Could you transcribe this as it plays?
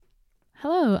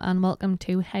Hello and welcome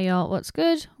to Hey Art, What's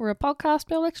Good? We're a podcast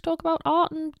where we like to talk about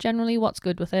art and generally what's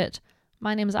good with it.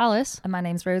 My name's Alice. And my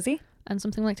name's Rosie. And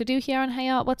something we like to do here on Hey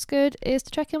Art, What's Good is to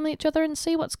check in with each other and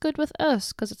see what's good with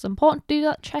us, because it's important to do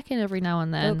that check-in every now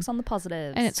and then. Focus on the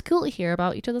positives. And it's cool to hear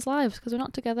about each other's lives because we're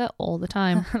not together all the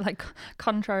time. Like,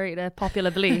 contrary to popular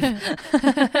belief.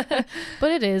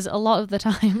 But it is a lot of the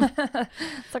time.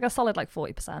 It's like a solid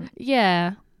 40%.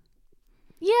 Yeah,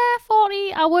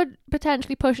 40. I would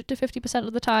potentially push it to 50%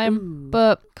 of the time. Ooh,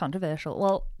 but controversial.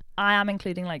 Well, I am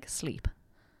including sleep.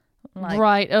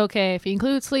 Right, okay. If you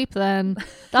include sleep, then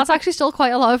that's actually still quite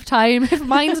a lot of time. If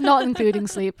mine's not including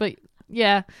sleep, but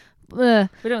yeah. Ugh.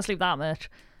 We don't sleep that much.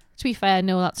 To be fair,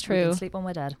 no, that's We true. can sleep when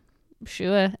we're dead.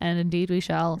 Sure, and indeed we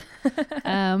shall.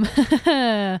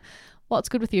 What's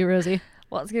good with you, Rosie?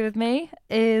 What's good with me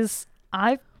is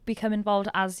I've become involved,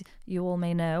 as you all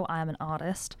may know, I am an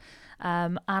artist.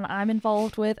 And I'm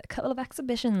involved with a couple of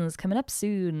exhibitions coming up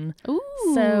soon. Ooh.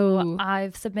 So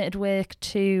I've submitted work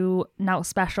to Now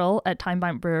Special at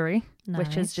Timebank Brewery,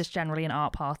 which is just generally an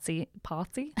art party.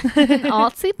 Artsy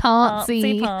Artsy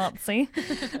partsy. partsy.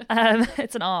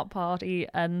 It's an art party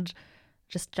and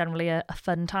just generally a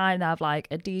fun time. They have a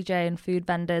DJ and food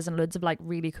vendors and loads of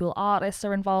really cool artists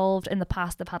are involved. In the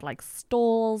past they've had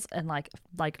stalls and like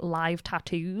live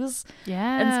tattoos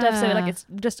and stuff, so it's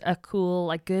just a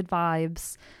cool good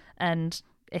vibes, and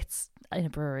it's in a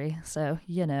brewery, so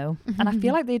and I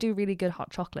feel like they do really good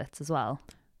hot chocolates as well.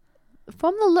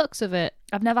 From the looks of it,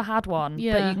 I've never had one, but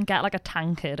Yeah. you can get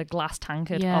a glass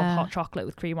tankard Yeah. of hot chocolate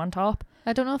with cream on top.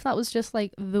 I don't know if that was just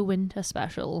the winter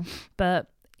special. But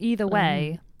either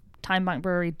way, Timebank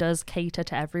Brewery does cater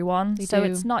to everyone. They So do.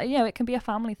 it's not, it can be a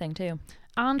family thing too.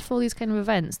 And for these kind of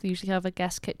events, they usually have a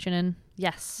guest kitchen in,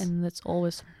 Yes. and it's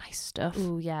always some nice stuff.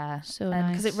 Oh, yeah. So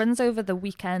Because nice. it runs over the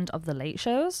weekend of the late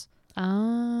shows.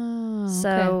 Ah,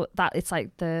 So that it's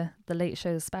the late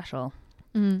shows special.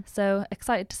 Mm. So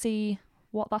excited to see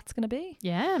what that's going to be.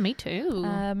 Yeah, me too.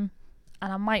 And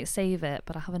I might save it,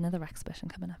 but I have another exhibition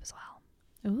coming up as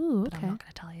well. Ooh, But okay. I'm not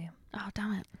going to tell you. Oh,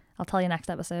 damn it. I'll tell you next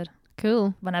episode,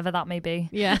 Cool. whenever that may be.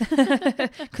 Yeah.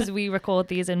 Because we record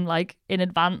these in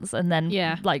advance and then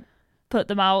Yeah. put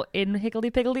them out in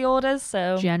higgledy-piggledy orders.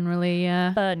 So Generally,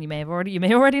 yeah. you may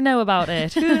already know about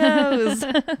it. Who knows?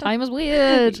 Time is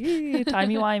weird.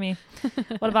 Timey-wimey.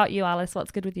 What about you, Alice?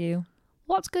 What's good with you?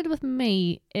 What's good with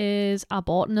me is I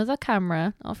bought another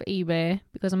camera off eBay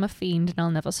because I'm a fiend and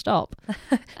I'll never stop.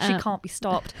 She can't be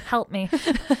stopped. Help me.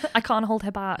 I can't hold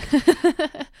her back.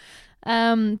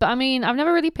 But I mean, I've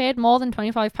never really paid more than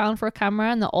 £25 for a camera,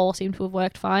 and they all seem to have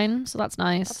worked fine, so that's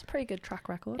nice. That's a pretty good track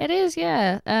record. It is,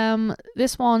 yeah.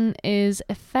 This one is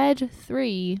a Fed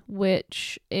 3,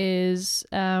 which is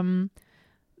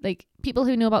people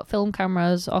who know about film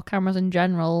cameras or cameras in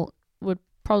general would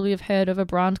probably have heard of a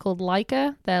brand called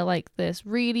Leica. They're this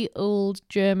really old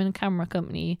German camera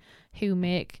company who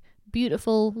make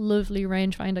beautiful, lovely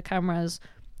rangefinder cameras,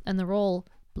 and they're all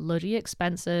bloody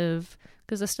expensive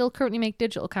because they still currently make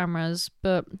digital cameras,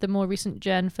 but the more recent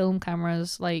gen film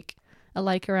cameras like a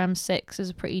Leica M6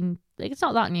 is pretty, it's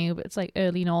not that new, but it's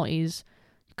early noughties.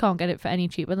 You can't get it for any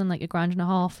cheaper than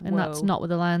 $1.50, and that's Whoa. not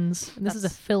with a lens. And this is a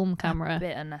That's film camera. A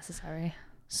bit unnecessary.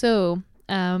 So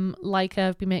Leica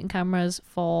have been making cameras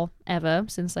forever,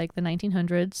 since the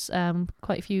 1900s.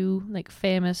 Quite a few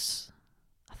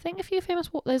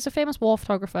there's a famous war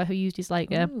photographer who used his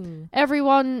Leica. Ooh.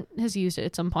 Everyone has used it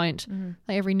at some point, Mhm.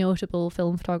 every notable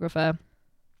film photographer.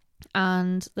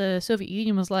 And the Soviet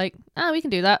Union was we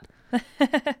can do that.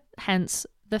 Hence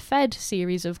the Fed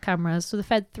series of cameras. So the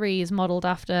Fed 3 is modelled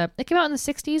after, it came out in the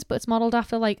 60s, but it's modelled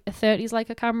after a 30s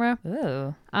Leica camera.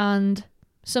 Ooh. And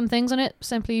some things on it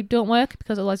simply don't work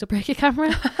because otherwise you'll break your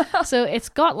camera. So it's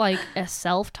got a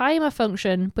self-timer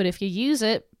function, but if you use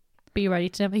it, be ready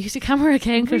to never use your camera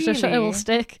again because the shutter will Really?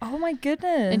 stick. Oh my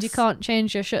goodness. And you can't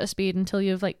change your shutter speed until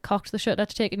you've cocked the shutter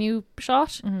to take a new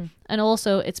shot. Mhm. And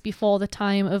also it's before the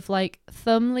time of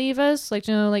thumb levers,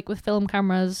 with film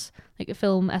cameras, a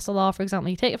film SLR for example,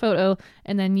 you take a photo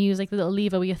and then use the little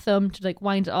lever with your thumb to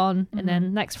wind it on and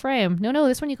then next frame. No,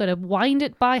 this one you gotta wind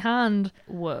it by hand.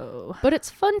 Whoa. But it's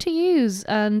fun to use,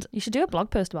 and You should do a blog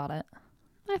post about it.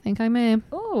 I think I may.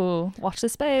 Oh, watch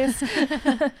this space.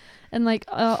 And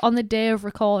on the day of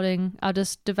recording, I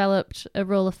just developed a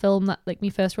roll of film that my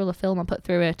first roll of film I put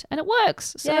through it, and it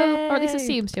works. So, or at least it Yay.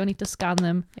 seems to. I need to scan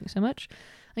them. Thank you so much.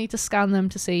 I need to scan them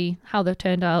to see how they've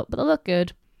turned out, but they look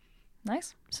good.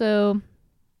 Nice. So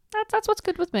that's what's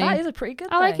good with me. That is a pretty good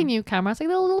I like a thing. new camera. It's a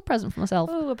little present for myself.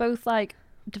 Oh, we're both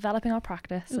developing our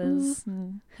practices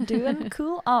and doing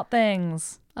cool art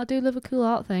things. I do love a cool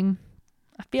art thing.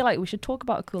 I feel like we should talk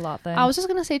about a cool art thing. I was just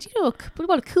going to say, do you know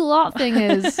what a cool art thing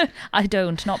is? I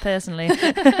don't, not personally.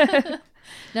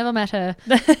 Never met her.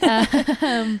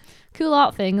 Cool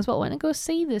art thing is what we went to go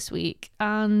see this week.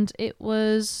 And it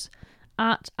was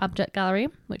at Abject Gallery,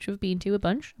 which we've been to a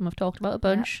bunch and we've talked about a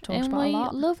bunch. Yeah, and about we a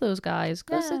lot. love those guys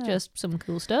because they're just some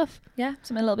cool stuff. Yeah,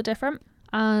 something a little bit different.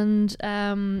 And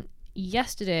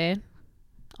yesterday,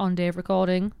 on day of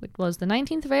recording, it was the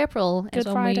 19th of April. Good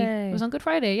Friday. It was on Good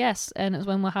Friday, yes. And it was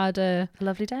when we had a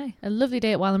lovely day. A lovely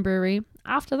day at Wylam Brewery.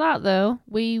 After that, though,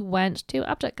 we went to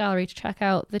Abject Gallery to check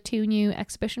out the 2 new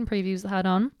exhibition previews they had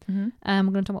on. Mm-hmm.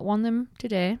 We're going to talk about one of them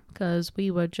today because we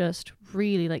were just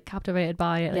really captivated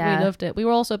by it. Yeah. We loved it. We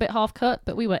were also a bit half cut,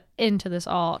 but we were into this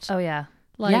art. Oh yeah,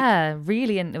 yeah,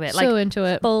 really into it. So into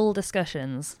it. Full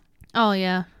discussions. Oh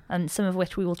yeah. And some of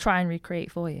which we will try and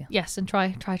recreate for you. Yes, and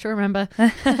try to remember.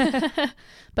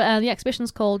 But the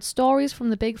exhibition's called Stories from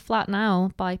the Big Flat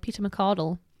Now by Peter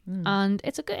McArdle. And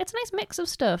it's a nice mix of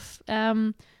stuff.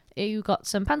 You got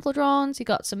some pencil drawings, you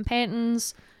got some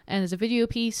paintings, and there's a video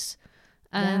piece,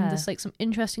 and there's some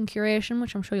interesting curation,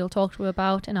 which I'm sure you'll talk to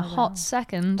about in a hot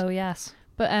second. Oh yes.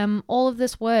 But all of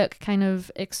this work kind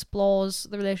of explores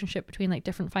the relationship between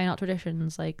different fine art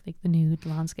traditions, like the nude,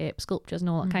 landscape, sculptures, and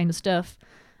all that kind of stuff.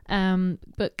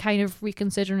 But kind of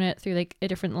reconsidering it through a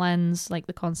different lens,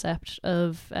 the concept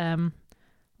of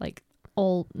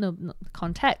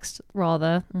context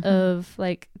rather of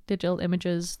digital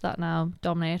images that now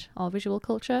dominate our visual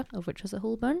culture, of which is a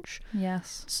whole bunch.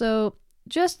 Yes. So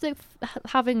just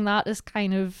having that as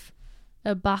kind of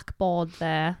a backboard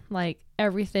there,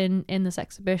 everything in this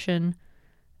exhibition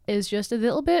is just a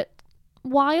little bit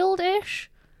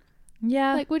wild-ish.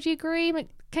 Yeah. Would you agree?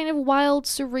 Kind of wild,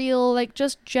 surreal,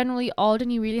 just generally odd,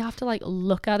 and you really have to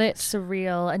look at it.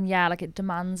 Surreal, and it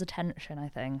demands attention, I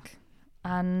think.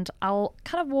 And I'll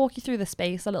kind of walk you through the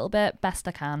space a little bit best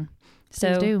I can.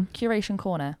 So, Please do. Curation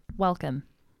Corner, welcome.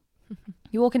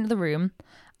 You walk into the room,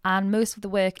 and most of the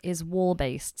work is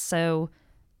wall-based. So,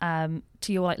 to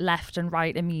your left and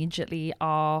right immediately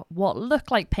are what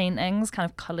look like paintings, kind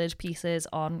of coloured pieces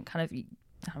on kind of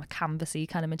a canvasy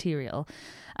kind of material.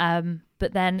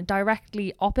 But then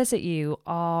directly opposite you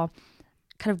are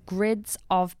kind of grids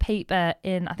of paper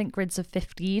in, I think, grids of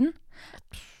 15.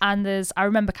 And I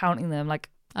remember counting them,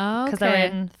 because they're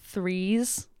in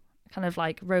threes, kind of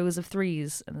rows of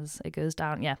threes, and as it goes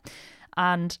down, yeah.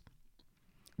 And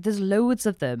there's loads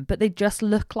of them, but they just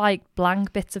look like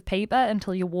blank bits of paper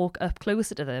until you walk up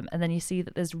closer to them, and then you see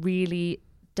that there's really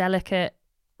delicate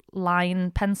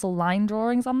pencil line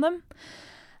drawings on them.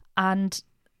 And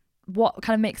what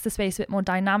kind of makes the space a bit more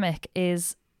dynamic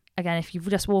is, again, if you've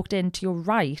just walked in to your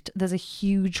right, there's a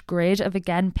huge grid of,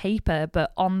 again, paper,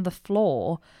 but on the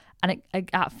floor. And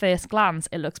at first glance,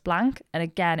 it looks blank. And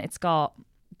again, it's got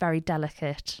very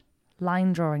delicate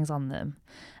line drawings on them.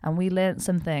 And we learnt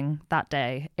something that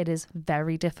day. It is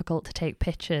very difficult to take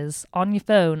pictures on your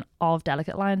phone of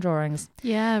delicate line drawings.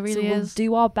 Yeah, it really is. We'll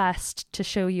do our best to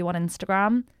show you on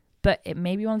Instagram. But it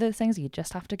may be one of those things you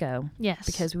just have to go. Yes.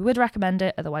 Because we would recommend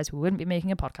it. Otherwise, we wouldn't be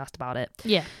making a podcast about it.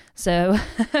 Yeah. So,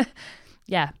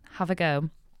 yeah, have a go.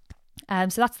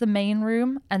 So that's the main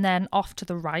room. And then off to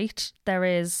the right, there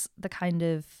is the kind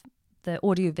of the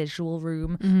audiovisual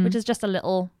room, which is just a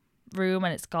little room.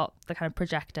 And it's got the kind of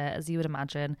projector, as you would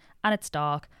imagine. And it's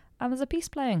dark. And there's a piece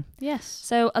playing. Yes.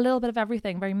 So a little bit of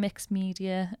everything. Very mixed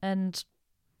media and...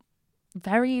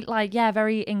 very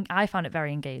I found it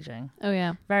very engaging. Oh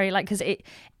yeah. Very because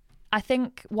I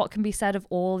think what can be said of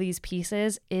all these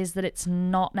pieces is that it's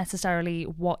not necessarily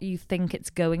what you think it's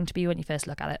going to be when you first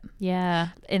look at it.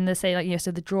 Yeah. In the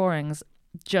so the drawings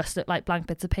just look like blank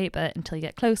bits of paper until you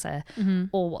get closer,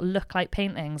 or what look like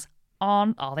paintings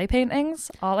are they paintings?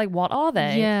 What are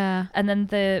they? Yeah. And then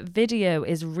the video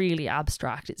is really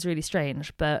abstract. It's really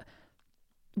strange, but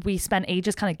we spent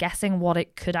ages kind of guessing what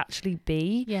it could actually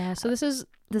be. Yeah, so this is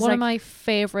one of my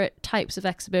favourite types of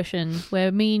exhibition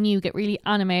where me and you get really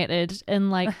animated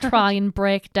and try and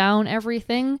break down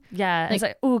everything. Yeah, it's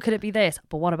oh, could it be this?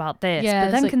 But what about this? Yeah,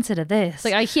 but then consider this.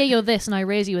 I hear you're this and I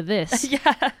raise you with this.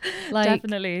 Yeah,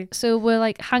 definitely. So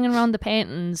we're hanging around the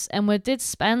paintings and we did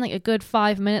spend a good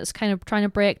 5 minutes kind of trying to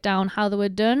break down how they were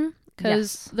done.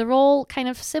 Because they're all kind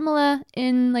of similar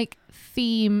in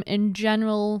theme, in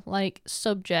general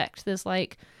subject. There's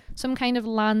some kind of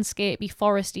landscapey,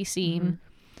 foresty scene,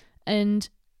 and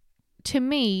to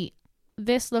me,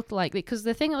 this looked because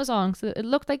the thing it was on, so it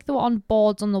looked like they were on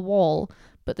boards on the wall,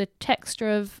 but the texture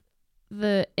of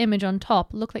the image on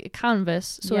top looked like a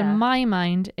canvas. So in my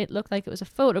mind, it looked like it was a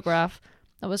photograph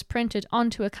that was printed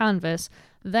onto a canvas,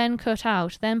 then cut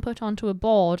out, then put onto a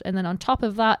board, and then on top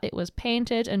of that it was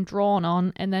painted and drawn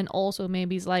on, and then also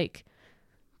maybe like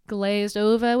glazed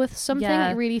over with something,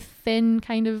 like a really thin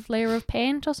kind of layer of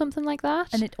paint or something like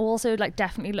that. And it also like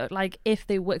definitely looked like if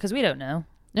they were, because we don't know.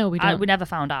 No, we don't. We never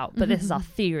found out, but this is our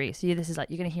theory. So this is like,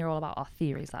 you're going to hear all about our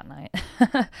theories that night.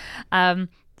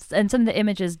 And some of the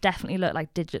images definitely look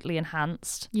like digitally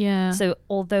enhanced. Yeah. So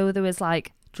although there was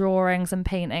like drawings and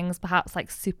paintings perhaps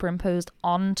like superimposed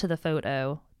onto the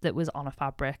photo that was on a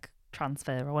fabric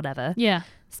transfer or whatever. Yeah.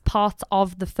 Parts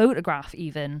of the photograph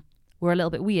even were a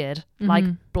little bit weird, like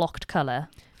blocked colour,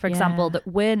 for example, that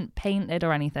weren't painted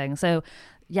or anything. So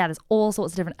yeah, there's all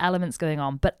sorts of different elements going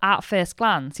on. But at first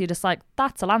glance, you're just like,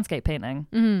 that's a landscape painting.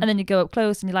 And then you go up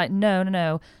close and you're like,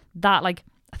 no. That like,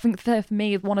 I think for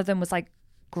me, one of them was like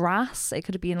grass. It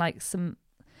could have been like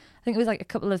I think it was like a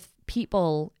couple of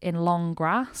people in long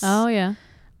grass. Oh, yeah.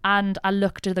 And I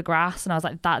looked at the grass and I was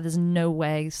like, there's no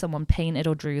way someone painted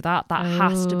or drew that. That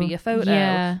has to be a photo.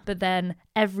 Yeah. But then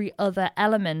every other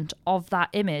element of that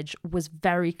image was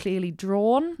very clearly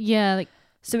drawn. Yeah, like,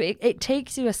 so it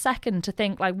takes you a second to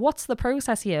think, like, what's the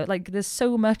process here? Like, there's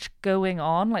so much going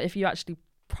on, like, if you actually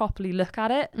properly look at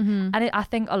it. And I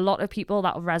think a lot of people,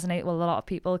 that will resonate with a lot of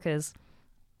people, because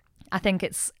I think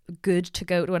it's good to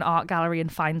go to an art gallery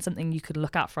and find something you could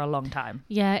look at for a long time.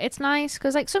 Yeah, it's nice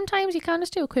because like sometimes you can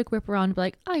just do a quick whip around and be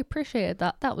like, I appreciated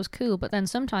that was cool. But then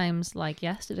sometimes, like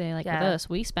yesterday, like with us,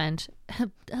 we spent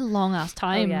a long ass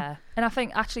time. Oh, yeah. And I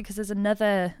think actually, because there's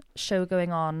another show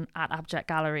going on at Abject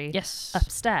Gallery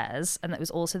upstairs, and that was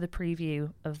also the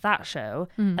preview of that show,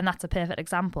 and that's a perfect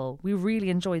example. We really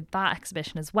enjoyed that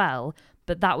exhibition as well,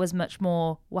 but that was much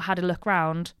more, we had a look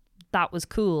around, that was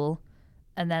cool,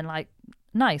 and then like,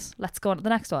 nice, let's go on to the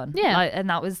next one. Yeah. Like, and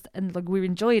that was, and like we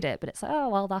enjoyed it, but it's like, oh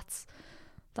well, that's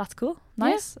cool,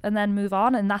 nice, and then move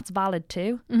on, and that's valid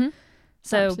too.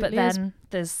 So Absolutely but then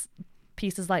there's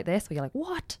pieces like this where you're like,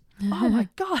 what? Oh my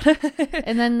god.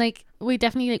 And then like we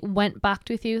definitely like went back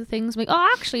to a few things, like,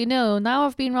 oh actually no, now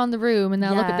I've been around the room and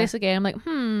now look at this again, I'm like,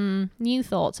 new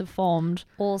thoughts have formed,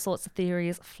 all sorts of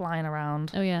theories flying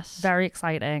around. Oh yes, very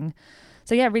exciting.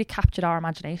 So yeah, it really captured our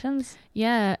imaginations.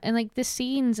 Yeah, and like the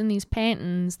scenes in these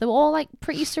paintings, they were all like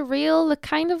pretty surreal. They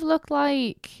kind of look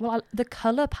like, well, the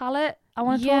color palette I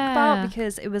want to talk about,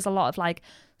 because it was a lot of like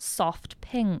soft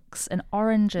pinks and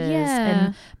oranges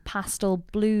and pastel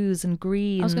blues and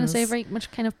greens. I was going to say very much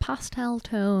kind of pastel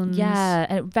tones. Yeah,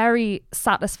 and very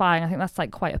satisfying. I think that's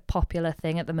like quite a popular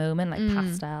thing at the moment, like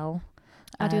pastel.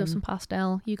 I do have some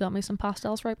pastel. You got me some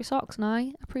pastels for your socks and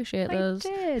I appreciate those. I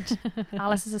did.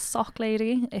 Alice is a sock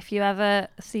lady. If you ever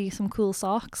see some cool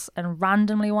socks and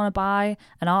randomly want to buy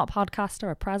an art podcaster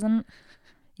a present,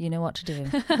 you know what to do.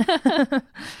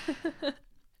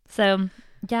 So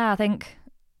yeah, I think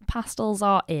pastels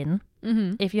are in.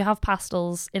 If you have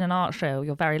pastels in an art show,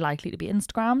 you're very likely to be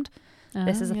Instagrammed.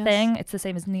 This is a thing. It's the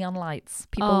same as neon lights.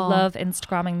 People love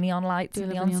Instagramming neon lights and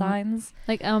neon signs.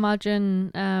 Like I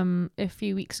imagine a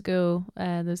few weeks ago,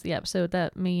 there's the episode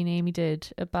that me and Amy did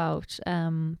about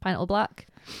Pineapple Black,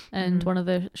 and one of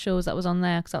the shows that was on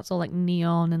there, because that's all like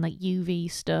neon and like UV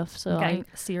stuff. So getting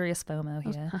serious FOMO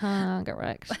here. Get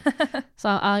wrecked. So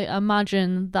I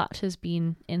imagine that has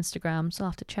been Instagram. So I'll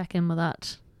have to check in with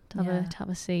that to have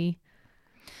a see.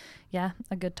 Yeah,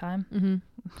 a good time.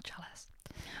 Jealous.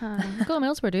 Go to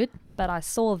Middlesbrough, dude. But I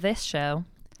saw this show.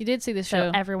 You did see this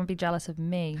show. So everyone will be jealous of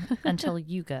me until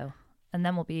you go, and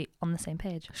then we'll be on the same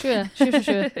page. Sure.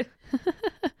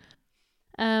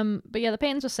 But yeah, the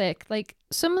paintings were sick. Like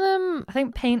some of them, I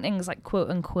think paintings, like quote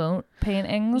unquote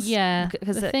paintings. Yeah,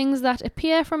 the things that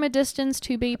appear from a distance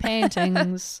to be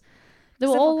paintings. They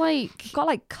were all like got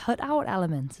like cut out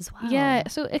elements as well. Yeah,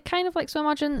 so it kind of like, so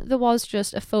imagine there was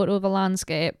just a photo of a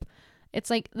landscape. It's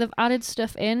like they've added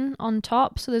stuff in on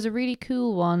top. So there's a really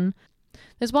cool one.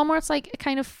 There's one where it's like a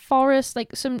kind of forest,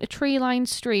 like a tree lined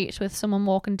street with someone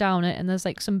walking down it, and there's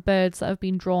like some birds that have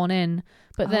been drawn in.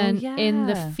 But then in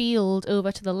the field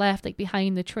over to the left, like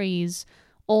behind the trees,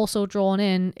 also drawn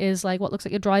in is like what looks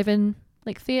like a drive-in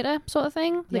like theatre sort of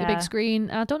thing. Like a big screen.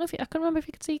 I don't know if I can't remember if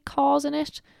you could see cars in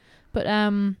it. But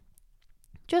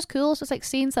just cool. So it's like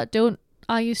scenes that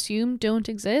I assume don't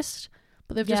exist,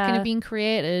 but they've just kind of been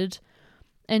created.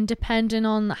 And depending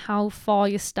on how far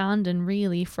you're standing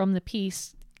really from the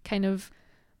piece, kind of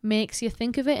makes you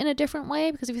think of it in a different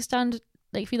way. Because if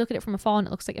you look at it from afar and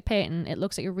it looks like a painting, it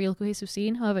looks like a real cohesive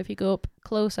scene. However, if you go up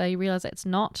closer, you realise that it's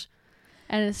not.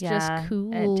 And it's just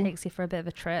cool. It takes you for a bit of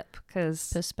a trip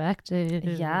because perspective.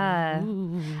 Yeah.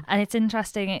 Ooh. And it's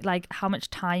interesting, like how much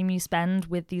time you spend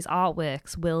with these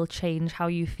artworks will change how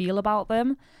you feel about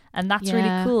them. And that's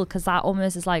really cool because that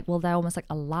almost is like, well, they're almost like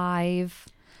alive.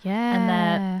 Yeah.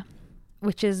 And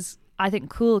which is, I think,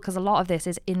 cool because a lot of this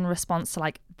is in response to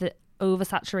like the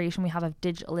oversaturation we have of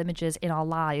digital images in our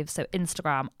lives. So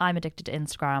Instagram, I'm addicted to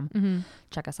Instagram. Mm-hmm.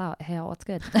 Check us out. Hey, what's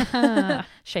good?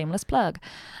 Shameless plug.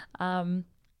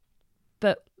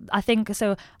 But I think,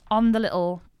 so on the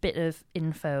little bit of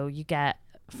info you get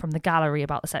from the gallery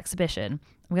about this exhibition,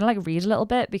 I'm going to like read a little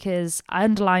bit because I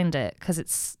underlined it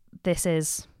because this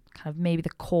is kind of maybe the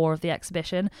core of the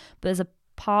exhibition, but there's a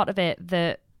part of it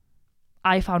that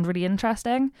I found really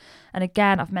interesting. And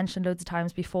again, I've mentioned loads of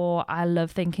times before, I love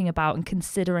thinking about and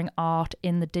considering art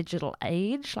in the digital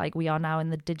age. Like we are now in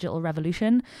the digital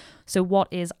revolution. So what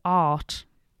is art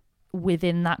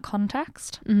within that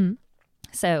context? Mm-hmm.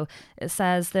 So it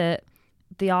says that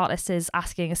the artist is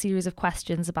asking a series of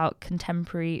questions about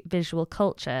contemporary visual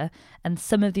culture. And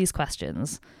some of these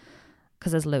questions,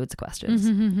 because there's loads of questions,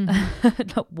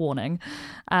 not warning,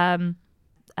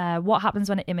 what happens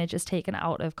when an image is taken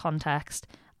out of context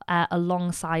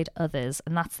alongside others?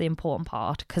 And that's the important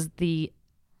part because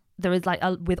there is like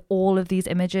with all of these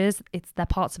images, they're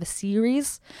parts of a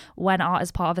series. When art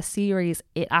is part of a series,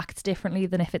 it acts differently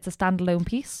than if it's a standalone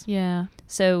piece. Yeah.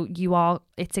 So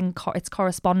it's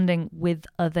corresponding with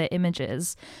other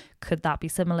images. Could that be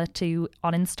similar to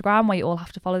on Instagram where you all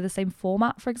have to follow the same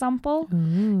format, for example?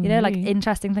 Ooh. You know, like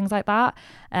interesting things like that.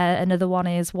 Another one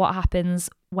is what happens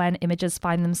when images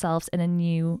find themselves in a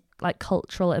new like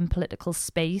cultural and political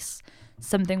space.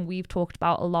 Something we've talked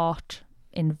about a lot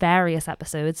in various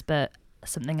episodes, but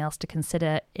something else to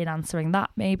consider in answering that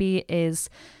maybe is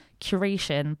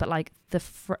curation, but like the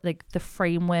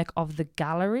framework of the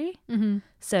gallery. Mm-hmm.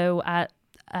 So at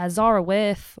Zara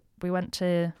Worth, we went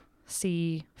to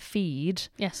see Feed.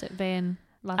 Yes, at Vane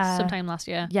sometime last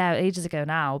year. Yeah, ages ago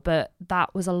now, but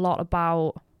that was a lot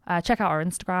about check out our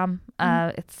Instagram.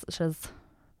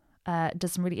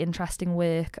 Does some really interesting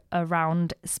work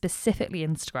around specifically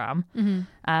Instagram.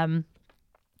 Mm-hmm.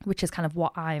 Which is kind of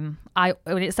what when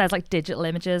it says like digital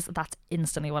images, that's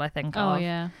instantly what I think of. Oh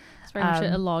yeah, it's very much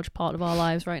a large part of our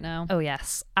lives right now. Oh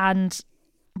yes. And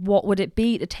what would it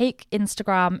be to take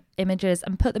Instagram images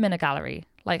and put them in a gallery?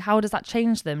 Like how does that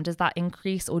change them? Does that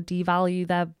increase or devalue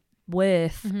their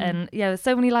worth? Mm-hmm. And yeah, there's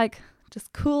so many like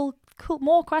just cool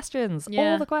more questions.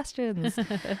 All the questions.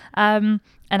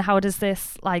 And how does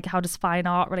fine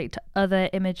art relate to other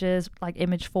images, like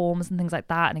image forms and things like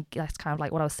that? And that's kind of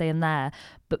like what I was saying there.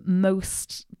 But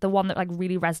the one that like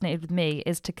really resonated with me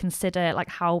is to consider like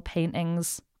how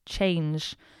paintings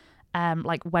change,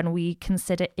 like when we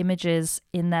consider images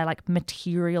in their like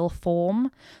material form.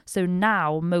 So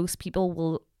now most people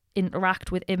will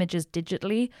interact with images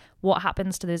digitally. What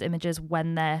happens to those images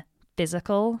when they're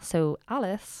physical? So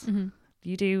Alice, mm-hmm.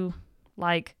 you do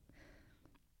like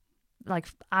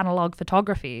analog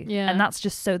photography, and that's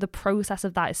just so the process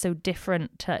of that is so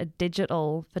different to a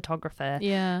digital photographer.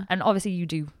 And obviously you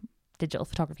do digital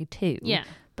photography too,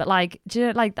 but like, do you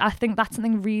know, like I think that's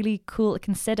something really cool to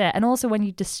consider. And also when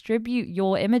you distribute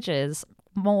your images,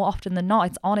 more often than not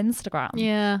it's on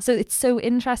Instagram, so it's so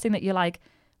interesting that you're like,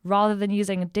 rather than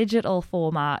using a digital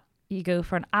format, you go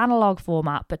for an analog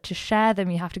format, but to share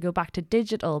them you have to go back to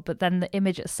digital, but then the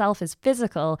image itself is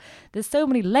physical. There's so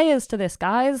many layers to this,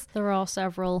 guys. There are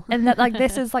several. And that like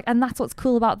this is like, and that's what's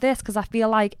cool about this, because I feel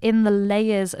like in the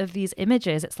layers of these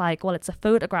images it's like, well, it's a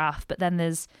photograph, but then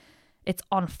it's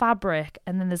on fabric,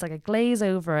 and then there's like a glaze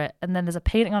over it, and then there's a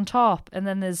painting on top, and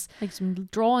then there's like some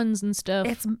drawings and stuff.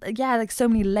 It's like so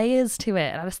many layers to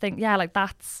it, and I just think like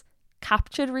that's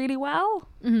captured really well.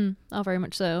 Mm-hmm. Oh, very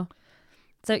much so.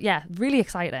 So yeah, really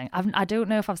exciting. I don't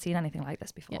know if I've seen anything like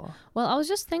this before. Yeah. Well, I was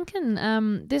just thinking,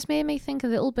 this made me think a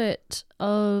little bit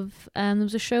of, there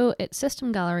was a show at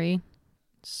System Gallery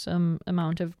some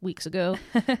amount of weeks ago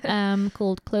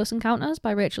called Close Encounters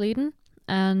by Rachel Eden,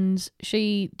 and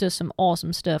she does some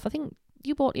awesome stuff. I think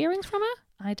you bought earrings from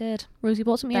her? I did. Rosie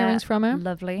bought some earrings from her.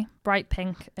 Lovely. Bright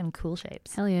pink and cool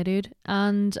shapes. Hell yeah, dude.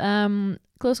 And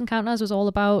Close Encounters was all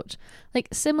about like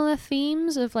similar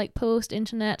themes of like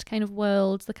post-internet kind of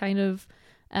worlds, the kind of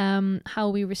how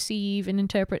we receive and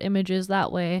interpret images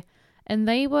that way. And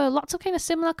they were lots of kind of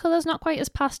similar colours, not quite as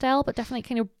pastel, but definitely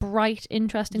kind of bright,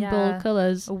 interesting, bold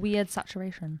colours. A weird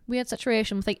saturation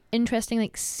with like interesting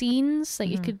like scenes. Like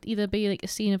it could either be like a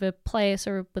scene of a place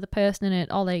or with a person in it,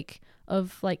 or like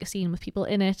of like a scene with people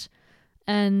in it.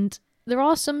 And there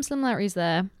are some similarities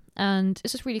there. and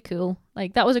it's just really cool.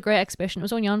 Like, that was a great exhibition. It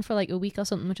was only on for like a week or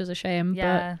something, which is a shame.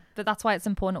 Yeah, but that's why it's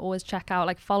important to always check out,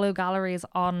 like, follow galleries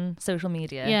on social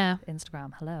media. Yeah.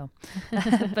 Instagram, hello.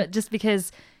 But just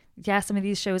because, yeah, some of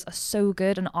these shows are so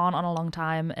good and aren't on a long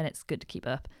time, and it's good to keep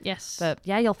up. Yes. But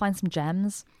yeah, you'll find some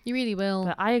gems. You really will.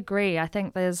 But I agree. I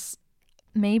think there's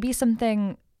maybe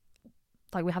something,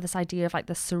 like, we have this idea of like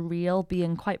the surreal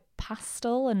being quite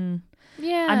pastel, and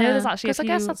yeah, I know there's actually because I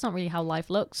guess that's not really how life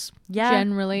looks. Yeah,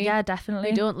 generally. Yeah, definitely.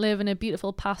 We don't live in a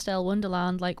beautiful pastel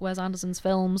wonderland like Wes Anderson's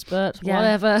films, but Yeah.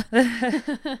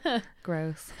 whatever.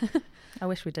 Gross. I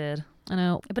wish we did. I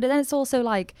know. But then it's also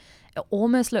like, it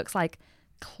almost looks like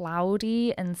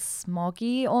cloudy and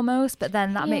smoggy almost, but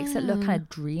then that makes it look Yeah. kind of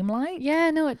dreamlike. Yeah,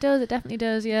 no, it does. It definitely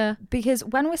does. Yeah. Because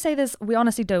when we say this, we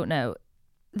honestly don't know.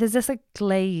 There's this like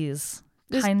glaze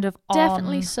There's kind of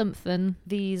Definitely on something.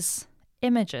 these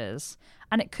images,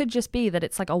 and it could just be that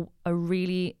it's like a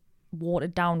really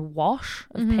watered down wash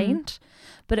of Mhm. paint,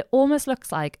 but it almost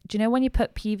looks like, do you know when you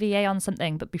put PVA on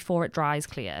something but before it dries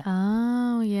clear?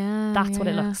 Oh, yeah. That's what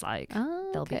it yeah. looks like. Oh,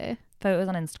 There'll be okay. photos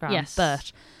on Instagram. Yes.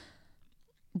 But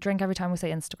drink every time we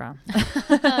say Instagram.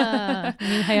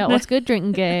 New Hey Out What's Good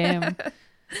drinking game.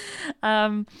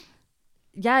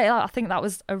 Yeah, I think that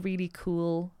was a really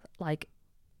cool like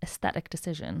aesthetic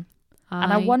decision,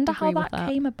 and I wonder how agree with that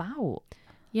came about,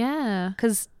 Yeah.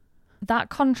 because that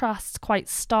contrasts quite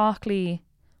starkly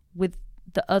with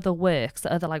the other works,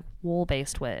 the other like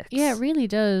wall-based works. Yeah, it really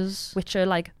does. Which are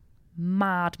like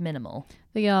mad minimal.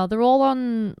 They are. They're all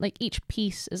on, like, each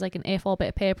piece is like an A4 bit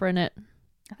of paper in it.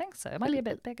 I think so. It might be a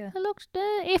bit bigger. It looked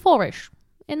A4-ish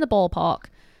in the ballpark.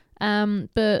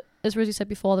 But as Rosie said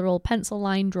before, they're all pencil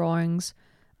line drawings,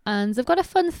 and they've got a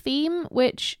fun theme,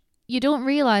 which you don't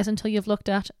realise until you've looked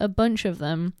at a bunch of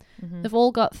them. Mhm. They've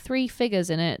all got 3 figures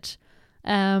in it.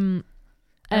 And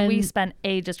we spent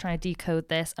ages trying to decode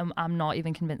this, and I'm not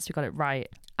even convinced we got it right.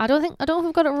 I don't know if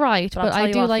we've got it right, But I'll but tell I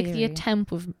you do our like theory.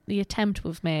 the attempt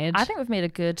we've made. I think we've made a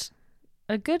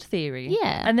good theory.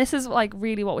 Yeah. And this is like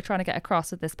really what we're trying to get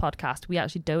across with this podcast. We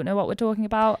actually don't know what we're talking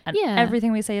about, and Yeah.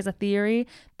 everything we say is a theory.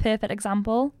 Perfect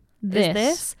example is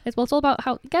this. It's all about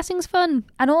how guessing's fun.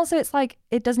 And also it's like,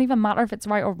 it doesn't even matter if it's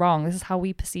right or wrong. This is how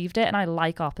we perceived it, and I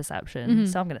like our perception. Mhm.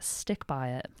 So I'm going to stick by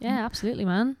it. Yeah, absolutely,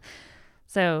 man.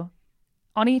 So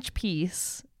on each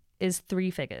piece is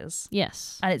 3 figures.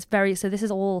 Yes. And it's so this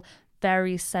is all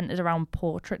very centered around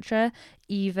portraiture.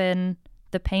 Even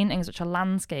the paintings, which are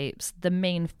landscapes, the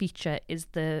main feature is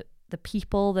the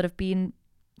people that have been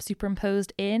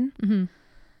superimposed in. Mm-hmm.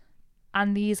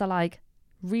 And these are like,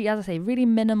 as I say, really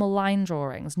minimal line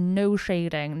drawings, no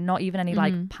shading, not even any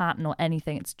like pattern or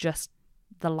anything. It's just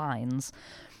the lines.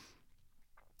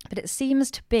 But it seems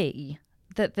to be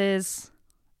that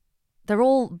they're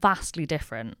all vastly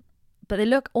different, but they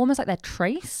look almost like they're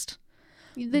traced.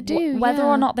 They do. Whether yeah.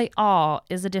 or not they are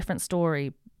is a different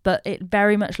story, but it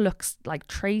very much looks like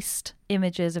traced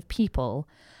images of people.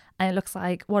 And it looks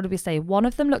like, what did we say? One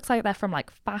of them looks like they're from like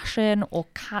fashion or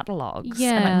catalogues and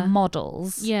Yeah. like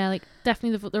models. Yeah, like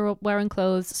definitely they're wearing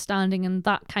clothes, standing in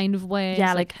that kind of way.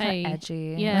 Yeah, It's like hey,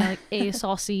 edgy. yeah, like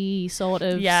ASOS-y sort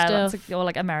of Yeah, stuff. that's like, or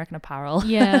like American Apparel.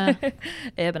 Yeah.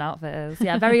 Urban Outfitters.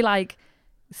 Yeah, very like,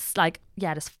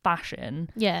 just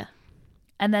fashion. Yeah.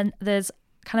 And then there's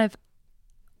kind of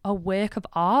a work of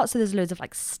art. So there's loads of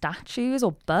like statues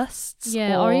or busts.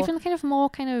 Yeah, or even kind of more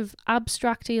kind of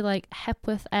abstracty, like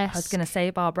Hepworth-esque. I was going to say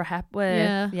Barbara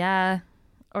Hepworth. Yeah.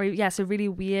 Or yeah, so really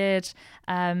weird.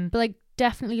 But like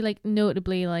definitely like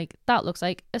notably like that looks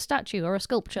like a statue or a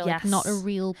sculpture, like Yes. not a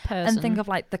real person. And think of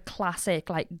like the classic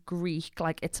like Greek,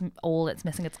 like it's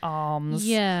missing its arms.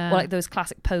 Yeah. Or like those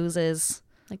classic poses.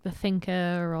 like the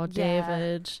Thinker or Yeah.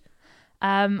 David.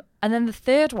 And then the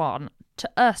third one to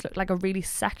us looked like a really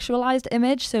sexualized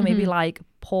image. So maybe like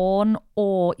porn,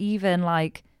 or even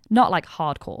like, not like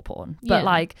hardcore porn, but Yeah.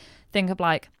 like think of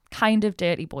like kind of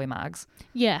dirty boy mags.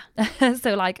 Yeah.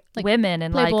 So like Like women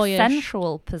in like Playboyish.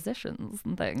 sensual positions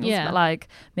and things. Yeah. But like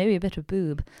maybe a bit of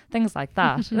boob, things like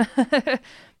that.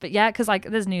 But yeah, because like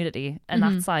there's nudity, and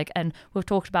that's like, and we've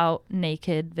talked about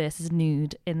naked versus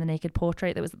nude in the naked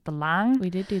portrait that was at the Lang.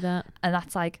 We did do that. And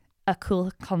that's like a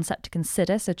cool concept to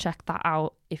consider, so check that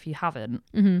out if you haven't.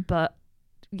 But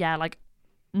yeah, like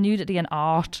nudity in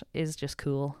art is just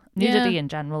cool. Nudity in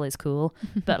general is cool,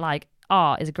 but like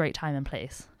art is a great time and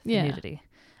place for nudity.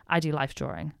 I do life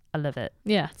drawing, I love it,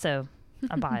 Yeah. so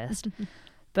I'm biased.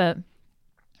 But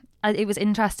it was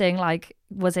interesting, like,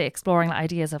 was it exploring like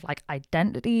ideas of like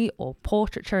identity or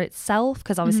portraiture itself?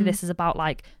 Because obviously this is about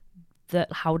like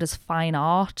how does fine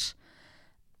art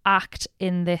act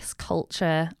in this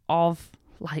culture of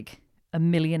like a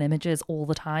million images all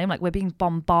the time. Like, we're being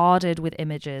bombarded with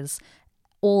images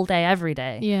all day, every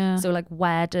day. Yeah. So like,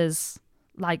 where does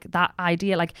like that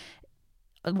idea, like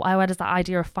where does that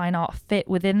idea of fine art fit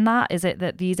within that? Is it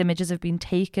that these images have been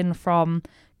taken from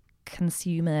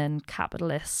consumer and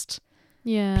capitalist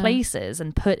places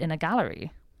and put in a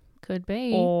gallery? Could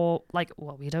be. Or like,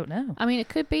 well, we don't know. I mean, it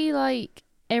could be like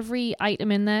every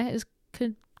item in there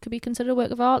could be considered a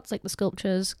work of art. Like the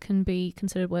sculptures can be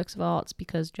considered works of art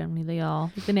because generally they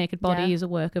are. Like the naked body is a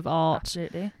work of art.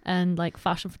 Absolutely. And like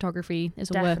fashion photography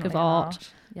is a work of Definitely art.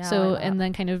 Yeah, so, like and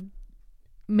then kind of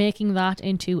making that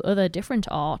into other different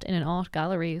art in an art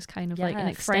gallery is kind of like an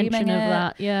extension of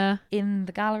that. Yeah. In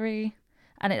the gallery.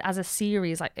 And it as a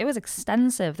series, like, it was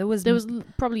extensive. There was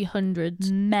probably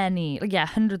hundreds.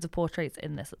 Hundreds of portraits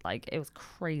in this. Like, it was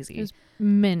crazy. It was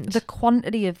mint. The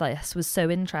quantity of this was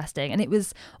so interesting. And it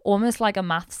was almost like a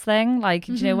maths thing. Like,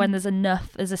 you know, when there's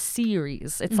enough as a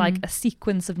series, it's like a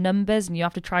sequence of numbers and you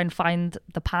have to try and find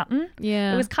the pattern.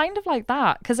 Yeah. It was kind of like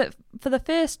that. Because for the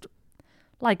first,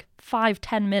 like,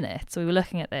 5-10 minutes, we were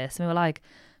looking at this and we were like,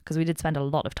 because we did spend a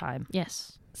lot of time.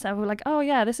 Yes. So we're like, oh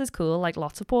yeah, this is cool, like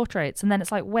lots of portraits. And then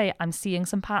it's like, wait, I'm seeing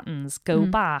some patterns, go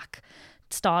back,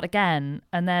 start again.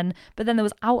 And then, but then there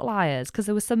was outliers because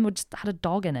there was some who just had a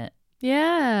dog in it.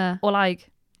 Yeah. Or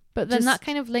like, but then that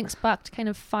kind of links back to kind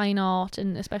of fine art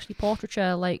and especially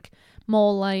portraiture, like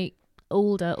more like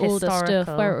older stuff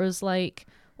where it was like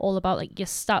all about like your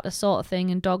status sort of thing,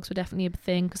 and dogs were definitely a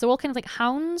thing because they're all kind of like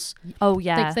hounds. Oh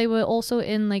yeah, like they were also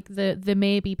in like the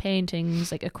maybe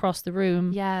paintings like across the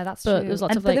room. Yeah, that's but true. There's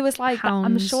lots of but like there was like hounds.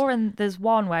 I'm sure, and there's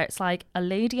one where it's like a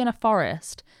lady in a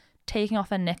forest taking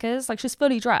off her knickers, like she's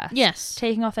fully dressed. Yes,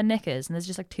 taking off her knickers, and there's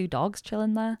just like 2 dogs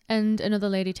chilling there, and another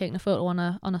lady taking a photo on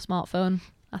a smartphone.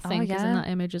 I think is in that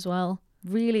image as well.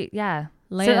 Really, yeah.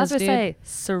 Layers, so as we say,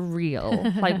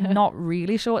 surreal. Like, not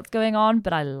really sure what's going on,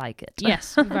 but I like it.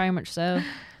 Yes, very much so.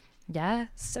 Yeah,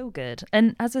 so good.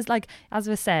 And as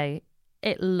we say,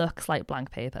 it looks like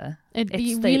blank paper.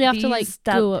 You really have to like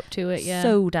go up to it. Yeah,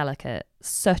 so delicate,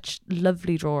 such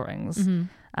lovely drawings.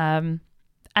 And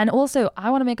also,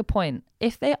 I want to make a point.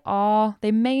 If they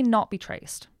may not be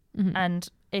traced, and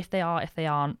if they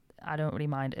aren't, I don't really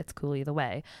mind. It's cool either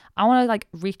way. I want to like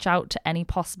reach out to any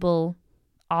possible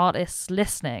artists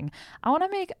listening. I want to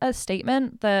make a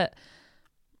statement that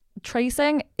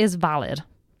tracing is valid,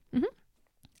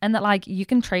 and that like you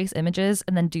can trace images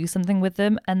and then do something with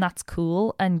them, and that's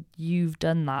cool, and you've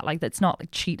done that. Like, that's not like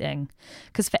cheating,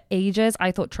 because for ages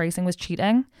I thought tracing was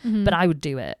cheating, but I would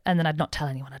do it and then I'd not tell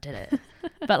anyone I did it.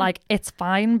 But like, it's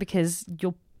fine because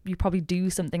you probably do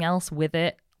something else with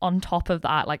it on top of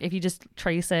that. Like, if you just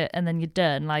trace it and then you're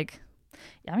done, like,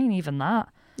 I mean, even that.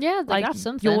 Yeah, like that's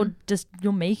something.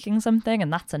 You're making something,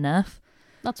 and that's enough.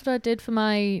 That's what I did for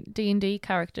my D&D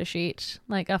character sheet.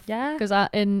 Like, because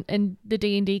in the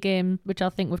D&D game, which I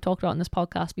think we've talked about in this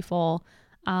podcast before,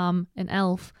 an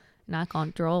elf, and I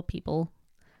can't draw people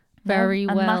very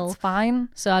well. And that's fine.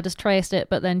 So I just traced it,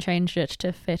 but then changed it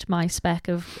to fit my spec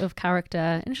of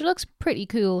character, and she looks pretty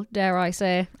cool, dare I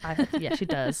say. Yeah, she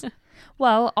does.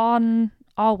 Well, on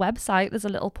our website there's a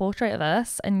little portrait of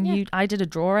us, and I did a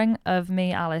drawing of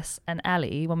me, Alice and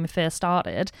Ellie when we first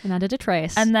started, and I did a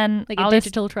trace, and then like a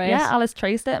digital trace. Yeah, Alice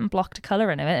traced it and blocked a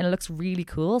colour in it, and it looks really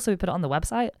cool, so we put it on the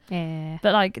website. Yeah,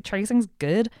 but like, tracing's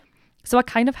good, so I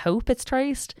kind of hope it's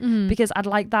traced, because I'd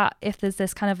like that if there's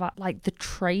this kind of like the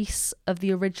trace of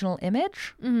the original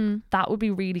image, that would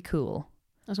be really cool.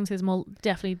 I was going to say there's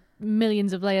definitely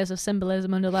millions of layers of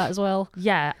symbolism under that as well.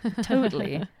 Yeah,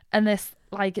 totally. And this,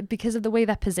 like, because of the way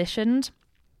they're positioned,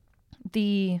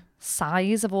 the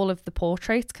size of all of the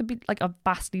portraits could be like are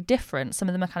vastly different. Some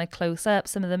of them are kind of close up,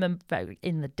 some of them are very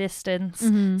in the distance.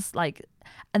 It's like,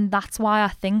 and that's why I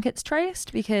think it's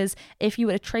traced, because if you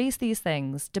were to trace these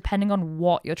things, depending on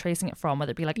what you're tracing it from,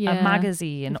 whether it be like a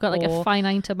magazine, you've got like a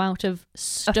finite amount of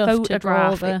stuff a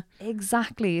photograph, to draw.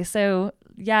 Exactly. So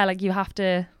yeah, like, you have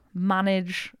to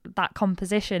manage that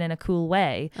composition in a cool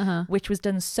way, which was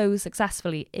done so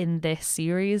successfully in this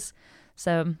series.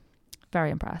 So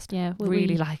very impressed. Yeah,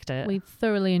 really liked it. We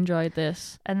thoroughly enjoyed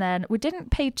this. And then we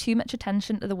didn't pay too much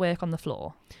attention to the work on the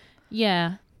floor.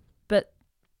 Yeah, but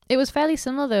it was fairly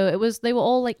similar though. They were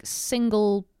all like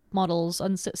single models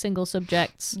and single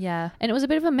subjects. Yeah, and it was a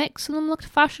bit of a mix. Some of them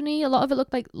looked fashiony. A lot of it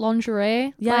looked like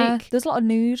lingerie. Yeah, there's a lot of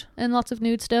nude and lots of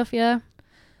nude stuff. Yeah,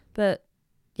 but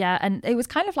yeah, and it was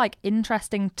kind of like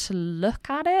interesting to look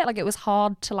at it. Like, it was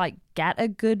hard to like get a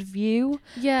good view.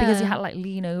 Yeah, because you had to like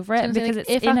lean over it, because like,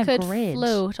 it's in a grid. If I could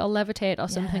float or levitate or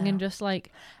something and just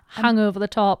like hang over the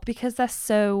top, because they're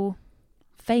so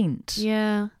faint.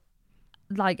 Yeah,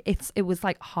 like it was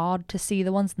like hard to see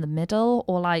the ones in the middle,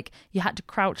 or like you had to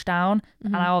crouch down,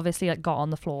 and I obviously like got on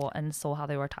the floor and saw how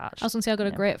they were attached. I was gonna say I got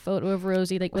a great photo of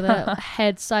Rosie like with her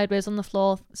head sideways on the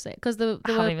floor, because I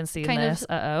haven't even seen this.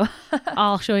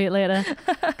 I'll show you it later,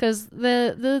 because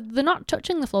they're not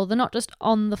touching the floor, they're not just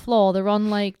on the floor, they're on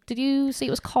like, did you see it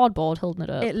was cardboard holding it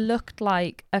up? It looked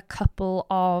like a couple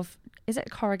of, is it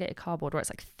corrugated cardboard where it's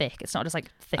like thick? It's not just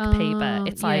like thick paper.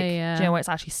 It's like, do you know where it's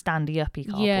actually standy uppy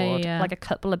cardboard? Like a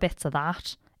couple of bits of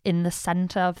that in the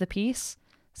center of the piece.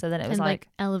 So then it was like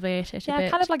elevated a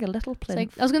bit. Kind of like a little plinth. Like,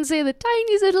 I was going to say the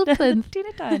tiniest little plinth.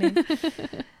 Teeny tiny.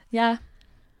 Yeah.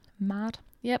 Mad.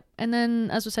 Yep. And then,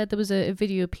 as we said, there was a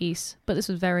video piece, but this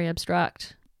was very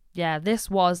abstract. Yeah, this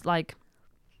was like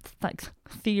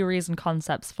theories and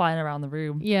concepts flying around the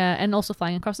room. Yeah, and also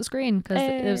flying across the screen, because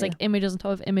there was like images on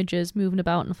top of images moving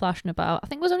about and flashing about. I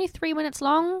think it was only 3 minutes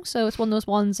long, so it's one of those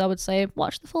ones I would say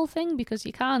watch the full thing because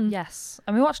you can. Yes,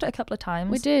 and we watched it a couple of times.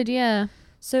 We did, yeah.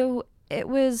 So it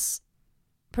was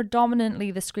predominantly,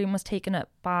 the screen was taken up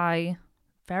by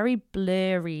very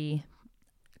blurry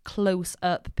close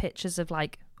up pictures of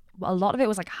like, a lot of it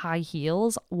was like high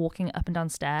heels walking up and down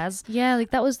stairs. Yeah,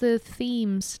 like that was the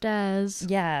theme, stairs.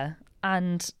 Yeah,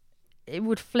 and it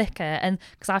would flicker, and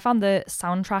because I found the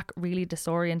soundtrack really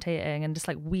disorientating and just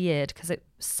like weird, because it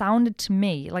sounded to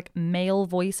me like male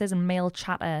voices and male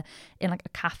chatter in like a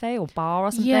cafe or bar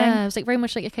or something. Yeah, it was like very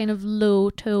much like a kind of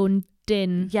low tone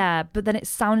din. Yeah, but then it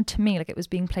sounded to me like it was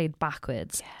being played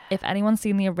backwards. Yeah. If anyone's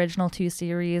seen the original 2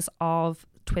 series of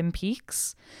Twin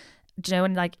Peaks, do you know,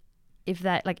 and like if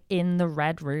they're like in the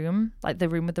red room, like the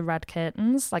room with the red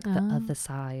curtains, like the other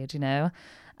side, you know,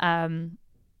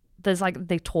 there's like,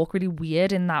 they talk really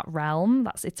weird in that realm.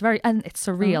 It's very, and it's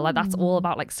surreal. Like that's all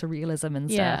about like surrealism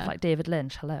and stuff. Like David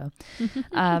Lynch, hello.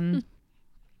 I'm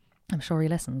sure he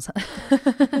listens.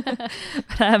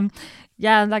 But,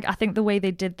 yeah, like I think the way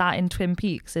they did that in Twin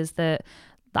Peaks is that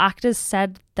the actors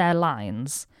said their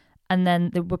lines and then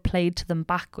they were played to them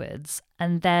backwards,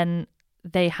 and then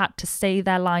they had to say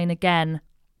their line again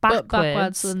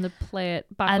backwards. So then they play it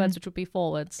backwards, which would be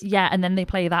forwards. Yeah, and then they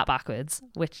play that backwards,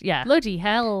 which, yeah. Bloody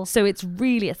hell. So it's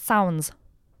really, it sounds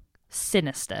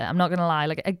sinister. I'm not going to lie.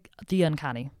 Like the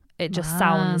uncanny. It just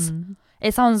sounds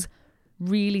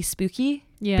really spooky.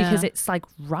 Yeah. Because it's like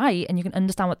right, and you can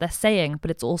understand what they're saying, but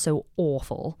it's also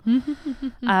awful.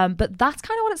 But that's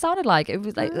kind of what it sounded like. It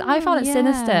was like, I found it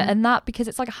sinister, and that because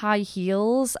it's like high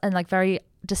heels and like very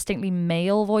distinctly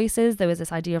male voices. There was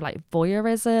this idea of like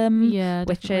voyeurism,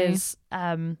 which is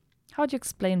how would you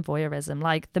explain voyeurism?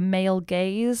 Like the male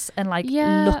gaze and like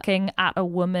looking at a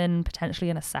woman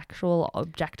potentially in a sexual,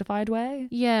 objectified way.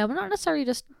 Yeah, well, not necessarily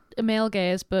just a male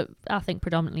gaze, but I think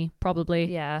predominantly, probably.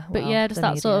 Yeah. But yeah, just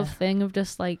that sort of thing of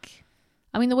just like,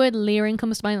 I mean, the word leering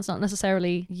comes to mind. It's not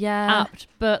necessarily apt,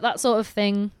 but that sort of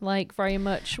thing, like very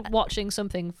much watching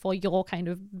something for your kind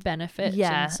of benefit.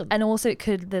 Yeah, and also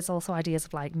there's also ideas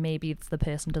of like maybe the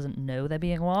person doesn't know they're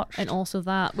being watched. And also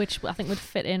that, which I think would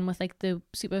fit in with like the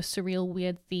super surreal,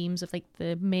 weird themes of like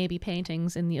the maybe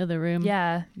paintings in the other room.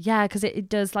 Yeah, because it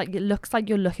does, like, it looks like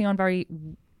you're looking on very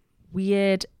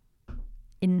weird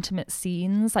intimate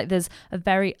scenes. Like there's a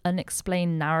very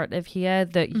unexplained narrative here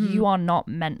that you are not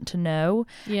meant to know,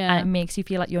 and it makes you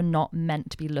feel like you're not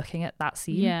meant to be looking at that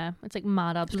scene. It's like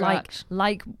mad abstract,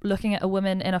 like looking at a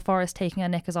woman in a forest taking her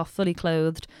knickers off fully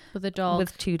clothed with a dog,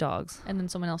 with 2 dogs, and then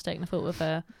someone else taking a photo of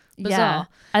her. Bizarre.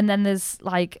 And then there's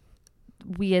like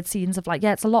weird scenes of like,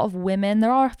 it's a lot of women,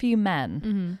 there are a few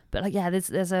men, but like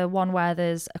there's a one where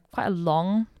there's quite a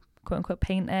long quote unquote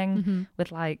painting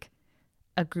with like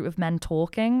a group of men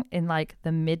talking in like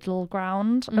the middle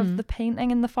ground of the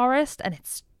painting in the forest, and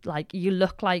it's like you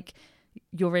look like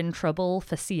you're in trouble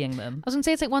for seeing them. I was gonna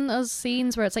say it's like one of those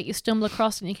scenes where it's like you stumble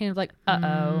across and you're kind of like,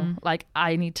 like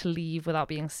I need to leave without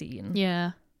being seen.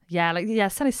 Like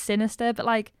it's kind of sinister, but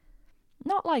like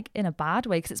not like in a bad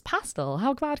way, because it's pastel.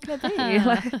 How bad can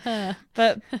it be?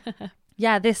 But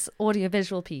yeah, this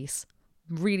audiovisual piece,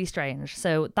 really strange.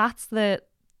 So that's the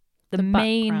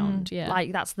main,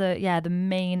 like that's the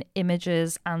main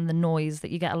images and the noise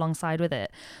that you get alongside with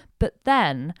it. But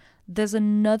then there's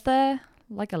another,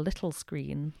 like a little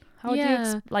screen. How would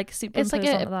you like superimpose it's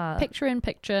like a that? Picture in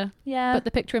picture. Yeah. But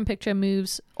the picture in picture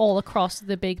moves all across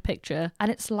the big picture.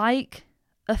 And it's like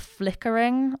a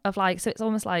flickering of like, so it's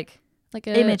almost like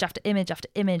a image after image after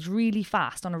image really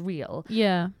fast on a reel.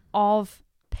 Yeah. Of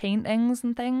paintings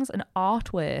and things and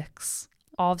artworks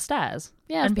of stairs,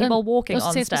 and people and walking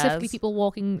on stairs, specifically people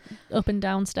walking up and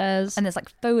down stairs, and there's like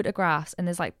photographs and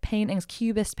there's like paintings,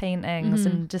 cubist paintings,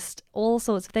 and just all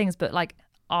sorts of things, but like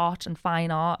art and fine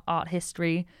art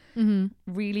history,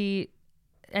 really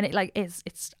and it like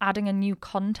it's adding a new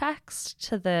context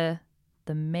to the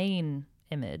main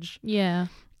image, Yeah.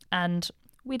 and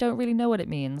we don't really know what it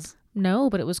means. No,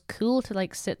 but it was cool to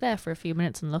like sit there for a few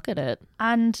minutes and look at it.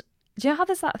 And do you know how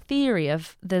there's that theory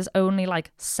of there's only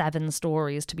like 7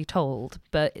 stories to be told,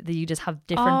 but you just have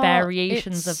different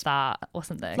variations of that or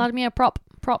something? Vladimir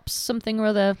props something or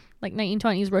other, like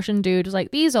 1920s Russian dude was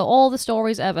like, these are all the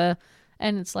stories ever.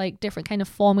 And it's like different kind of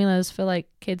formulas for like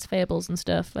kids' fables and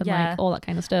stuff and like all that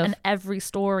kind of stuff. And every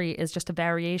story is just a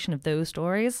variation of those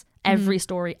stories. Every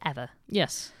story ever.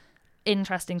 Yes.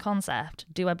 Interesting concept.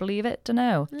 Do I believe it?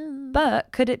 Dunno.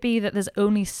 But could it be that there's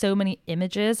only so many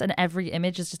images and every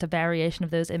image is just a variation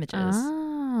of those images?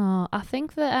 Oh, I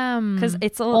think that because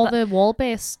it's all the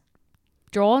wall-based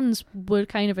drawings would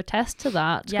kind of attest to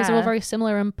that, because they're all very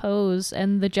similar in pose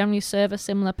and they generally serve a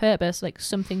similar purpose, like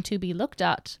something to be looked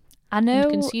at. I know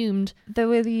consumed. There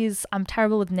were these, I'm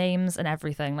terrible with names and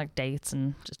everything, like dates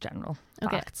and just general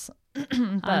facts. But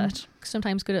I'm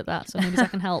sometimes good at that, so maybe I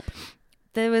can help.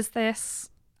 There was this,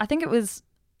 I think it was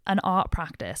an art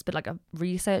practice, but like a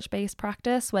research-based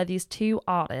practice where these 2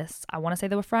 artists, I want to say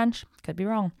they were French, could be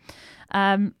wrong,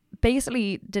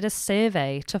 basically did a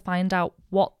survey to find out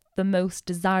what the most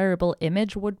desirable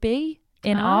image would be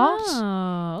in art.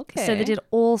 Oh, okay. So they did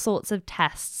all sorts of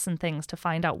tests and things to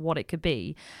find out what it could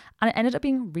be. And it ended up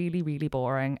being really, really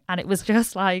boring. And it was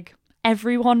just like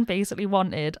everyone basically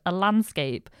wanted a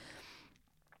landscape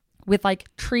with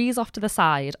like trees off to the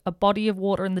side, a body of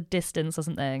water in the distance or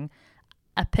something,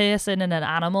 a person and an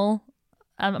animal.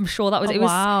 I'm sure that was it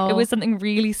was something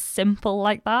really simple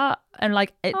like that. And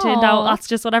like it turned out that's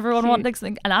just what everyone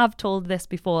wanted. And I've told this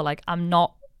before, like I'm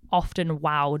not often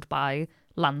wowed by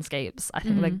landscapes. I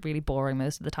think they're really boring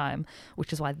most of the time,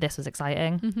 which is why this was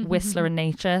exciting. Whistler and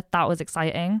nature, that was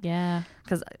exciting. Yeah,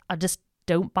 because I just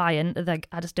don't buy into, like,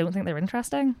 I just don't think they're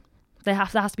interesting. There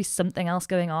has to be something else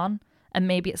going on, and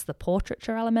maybe it's the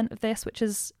portraiture element of this which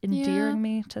is endearing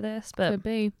me to this, but could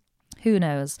be, who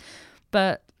knows.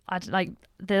 But I'd like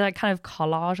the like kind of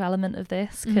collage element of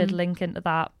this could link into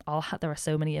that. There are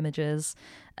so many images,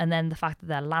 and then the fact that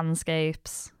they're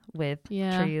landscapes with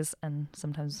trees and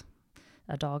sometimes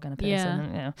a dog and a person,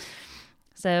 you know.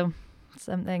 So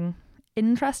something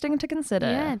interesting to consider.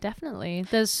 Yeah, definitely.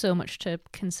 There's so much to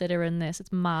consider in this.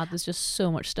 It's mad. There's just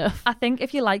so much stuff. I think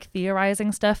if you like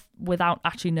theorizing stuff without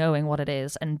actually knowing what it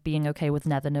is and being okay with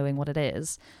never knowing what it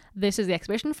is, this is the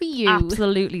exhibition for you.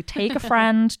 Absolutely. Take a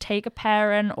friend, take a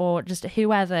parent, or just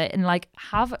whoever, and like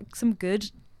have some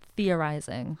good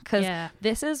theorizing, because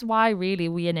this is why really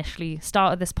we initially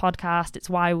started this podcast. It's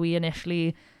why we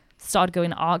initially started going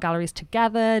to art galleries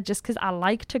together, just because I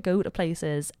like to go to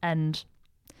places and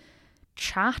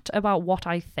chat about what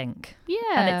I think.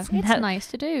 Yeah, and it's nice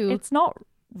to do. It's not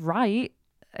right,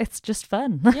 it's just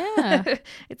fun. Yeah.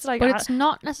 It's like, but it's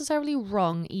not necessarily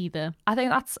wrong either. I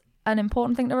think that's an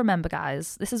important thing to remember,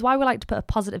 guys. This is why we like to put a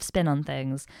positive spin on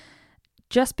things.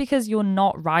 Just because you're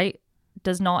not right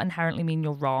does not inherently mean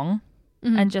you're wrong.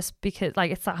 And just because,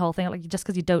 like, it's that whole thing, like, just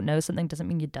because you don't know something doesn't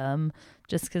mean you're dumb.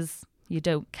 Just because you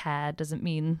don't care doesn't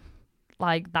mean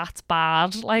like that's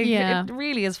bad. Like, it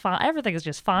really is fine. Everything is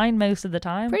just fine most of the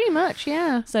time. Pretty much,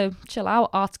 yeah. So chill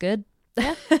out. Art's good.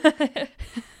 Yeah.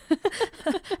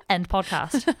 End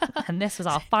podcast. And this was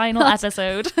our final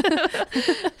episode.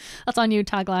 That's our new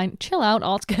tagline. Chill out.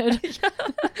 Art's good.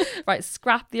 Right.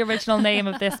 Scrap the original name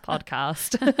of this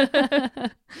podcast.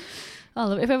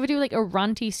 If I ever do like a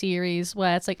ranty series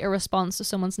where it's like a response to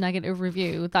someone's negative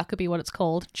review, that could be what it's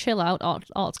called. Chill out,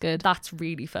 art's good. That's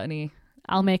really funny.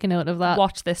 I'll make a note of that.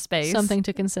 Watch this space. Something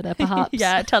to consider, perhaps.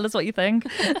 Yeah, tell us what you think.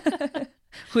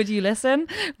 Would you listen?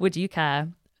 Would you care?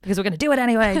 Because we're going to do it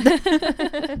anyway.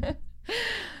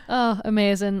 Oh,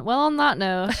 amazing. Well, on that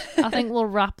note, I think we'll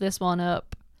wrap this one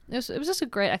up. It was just a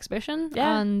great exhibition,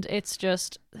 and it's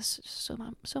just so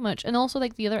much. And also,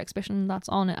 like, the other exhibition that's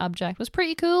on at Abject was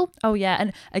pretty cool. Oh yeah,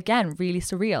 and again, really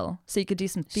surreal. So you could do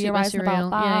some theorizing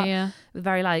about that. Yeah.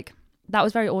 Very like, that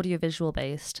was very audiovisual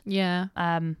based. Yeah.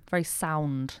 Very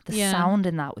sound. The sound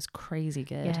in that was crazy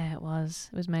good. Yeah, it was.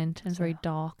 It was meant. It was very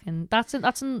dark, and that's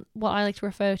what I like to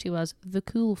refer to as the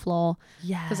cool floor.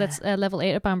 Yeah. Because it's level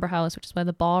 8 at Bamber House, which is where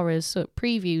the bar is. So at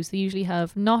previews, they usually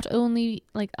have not only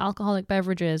like alcoholic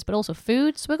beverages, but also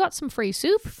food. So we got some free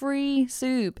soup.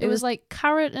 It was like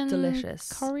carrot and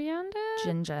delicious coriander,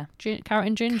 ginger, carrot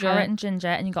and ginger,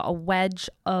 and you got a wedge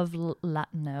of it's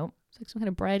like some kind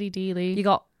of bready dealy. You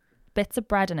got bits of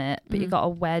bread in it, but you got a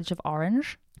wedge of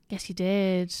orange. Yes, you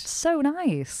did. So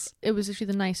nice. It was actually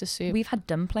the nicest soup. We've had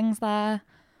dumplings there.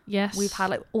 Yes. We've had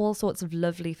like all sorts of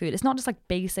lovely food. It's not just like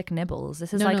basic nibbles.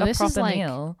 This is No, like no, a this is, proper like,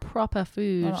 meal. proper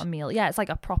food. Well, not a meal. Yeah, it's like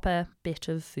a proper bit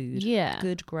of food. Yeah.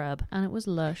 Good grub. And it was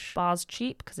lush. Bar's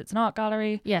cheap because it's an art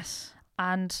gallery. Yes.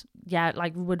 And yeah,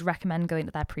 like would recommend going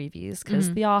to their previews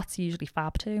because the art's usually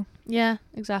fab too. Yeah,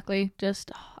 exactly.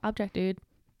 Just Abject, dude.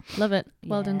 Love it.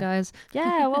 Well done, guys.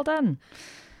 Yeah, well done.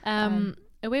 A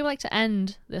way we like to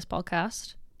end this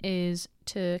podcast is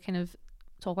to kind of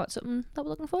talk about something that we're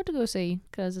looking forward to go see,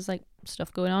 because there's like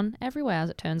stuff going on everywhere,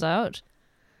 as it turns out.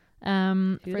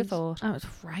 Who'd have thought? Oh,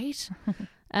 right.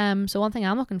 So one thing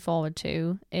I'm looking forward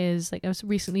to is, like, I've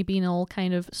recently been all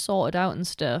kind of sorted out and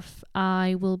stuff.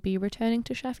 I will be returning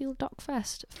to Sheffield Doc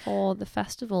Fest for the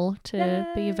festival to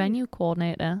be a venue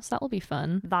coordinator. So that will be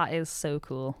fun. That is so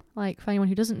cool. Like, for anyone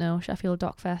who doesn't know, Sheffield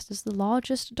Doc Fest is the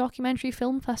largest documentary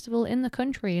film festival in the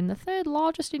country and the third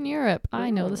largest in Europe. Ooh.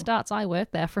 I know the stats. I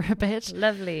worked there for a bit.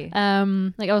 Lovely.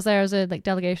 Like, I was there as a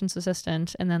delegations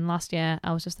assistant, and then last year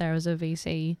I was just there as a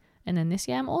VC. And then this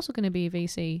year I'm also going to be a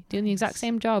VC, doing the exact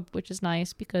same job, which is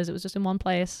nice because it was just in one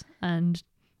place and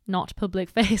not public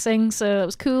facing, so it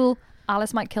was cool.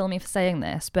 Alice might kill me for saying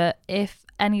this, but if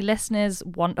any listeners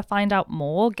want to find out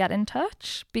more, get in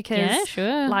touch, because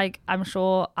sure. Like, I'm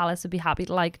sure Alice would be happy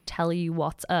to like tell you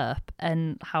what's up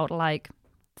and how to like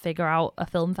figure out a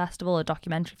film festival, a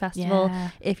documentary festival,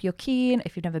 if you're keen,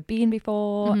 if you've never been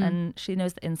before, and she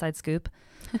knows the inside scoop.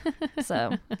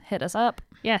 So hit us up.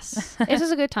 Yes, it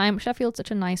is a good time. Sheffield's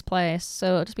such a nice place, so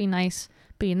it'll just be nice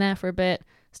being there for a bit,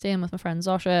 staying with my friend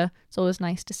Zosha. It's always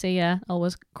nice to see her.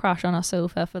 Always crash on our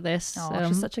sofa for this. Oh,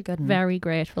 she's such a good one. Very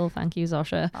grateful. Thank you,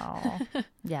 Zosha. Oh,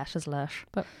 yeah, she's lush.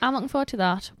 But I'm looking forward to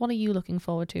that. What are you looking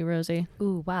forward to, Rosie?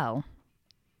 Ooh, well,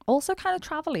 also kind of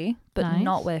travel-y, but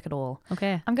not work at all.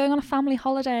 Okay. I'm going on a family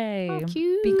holiday. Oh,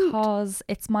 cute. Because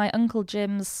it's my Uncle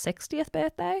Jim's 60th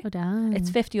birthday. Oh, damn. It's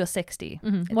 50 or 60.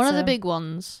 Mm-hmm. One of the big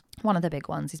ones. One of the big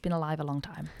ones. He's been alive a long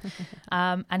time.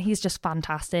 And he's just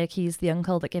fantastic. He's the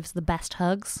uncle that gives the best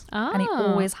hugs. And he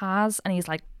always has. And he's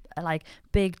like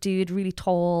big dude, really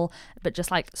tall, but just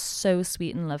like so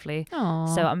sweet and lovely.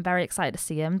 Aww. So I'm very excited to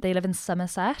see him. They live in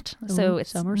Somerset. So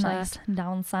it's nice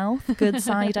down south. Good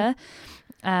cider.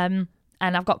 And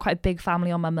I've got quite a big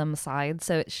family on my mum's side,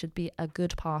 so it should be a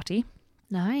good party.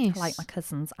 Nice. Like my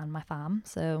cousins and my fam.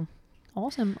 So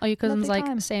awesome. Are your cousins like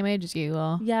the same age as you?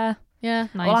 Or yeah, nice.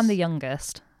 Well, I'm the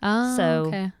youngest. So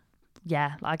okay.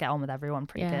 Yeah, I get on with everyone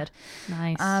pretty good.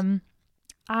 Nice.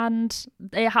 And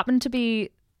it happened to be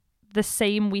the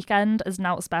same weekend as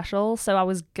Nout Special, so I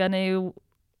was gonna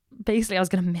miss it. So I've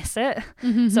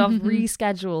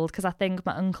rescheduled because I think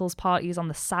my uncle's party is on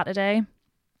the Saturday.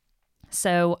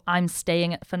 So I'm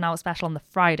staying for Nout Special on the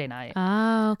Friday night.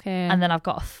 Okay. And then I've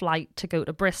got a flight to go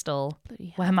to Bristol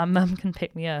where my mum can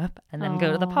pick me up and then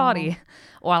go to the party.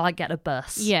 Or I'll like get a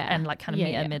bus and like kind of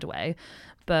meet her midway.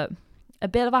 But a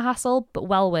bit of a hassle, but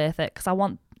well worth it because I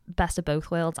want best of both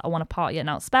worlds. I want to party at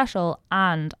Nout Special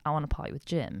and I want to party with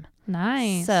Jim.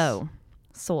 Nice. So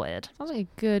sorted. Sounds like a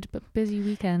good but busy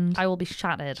weekend. I will be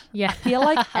shattered. Yeah. I feel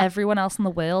like everyone else in the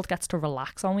world gets to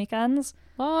relax on weekends.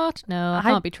 What? No, that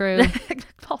can't be true.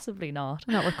 Possibly not.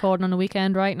 We're not recording on a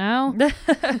weekend right now.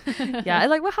 Yeah,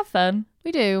 like we'll have fun.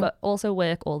 We do. But also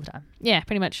work all the time. Yeah,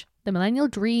 pretty much. The millennial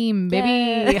dream,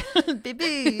 baby. Yeah.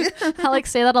 Baby. I like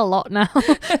say that a lot now.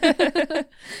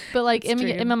 But like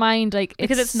in my mind, like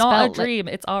because it's not a dream,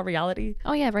 it's our reality.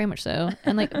 Oh yeah, very much so.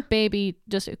 And like baby,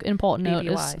 just an important note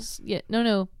is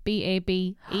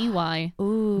BABEY.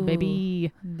 Ooh.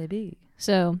 Baby.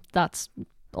 So that's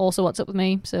also what's up with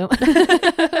me. So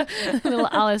little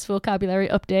Alice vocabulary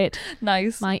update.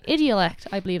 Nice. My idiolect,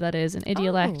 I believe that is. An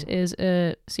idiolect is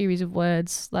a series of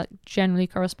words that generally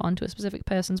correspond to a specific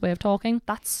person's way of talking.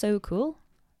 That's so cool.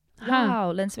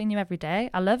 Wow, learn something new every day.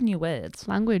 I love new words.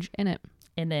 Language in it.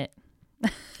 Anyway,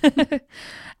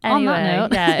 on that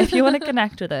note, yeah, if you want to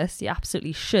connect with us, you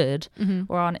absolutely should.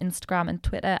 We're on Instagram and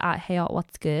Twitter at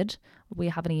HeyArtWhat'sGood. We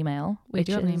have an email, which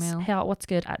is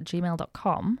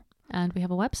heyartwhat'sgood@gmail.com. And we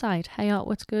have a website,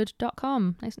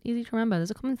 heyartwhat'sgood.com. Nice and easy to remember. There's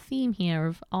a common theme here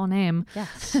of our name.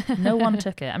 Yes, no one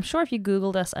took it. I'm sure if you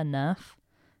Googled us enough,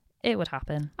 it would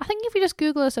happen. I think if you just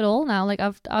Google us at all now, like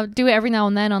I'll do it every now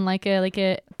and then on like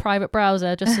a private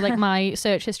browser, just so like my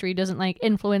search history doesn't like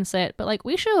influence it. But like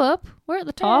we show up, we're at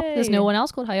the top. Yay. There's no one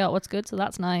else called Hey Art What's Good, so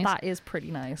that's nice. That is pretty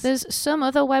nice. There's some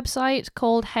other website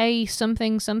called Hey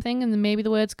something something, and then maybe the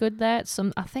word's good there.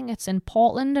 I think it's in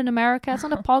Portland in America. It's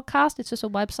not a podcast. It's just a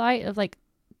website of like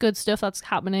good stuff that's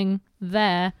happening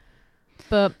there.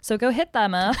 But so go hit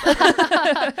them up.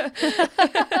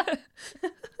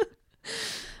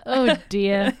 Oh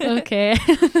dear. Okay.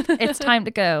 It's time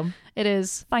to go. It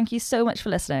is. Thank you so much for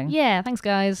listening. Yeah, thanks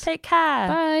guys. Take care.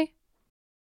 Bye.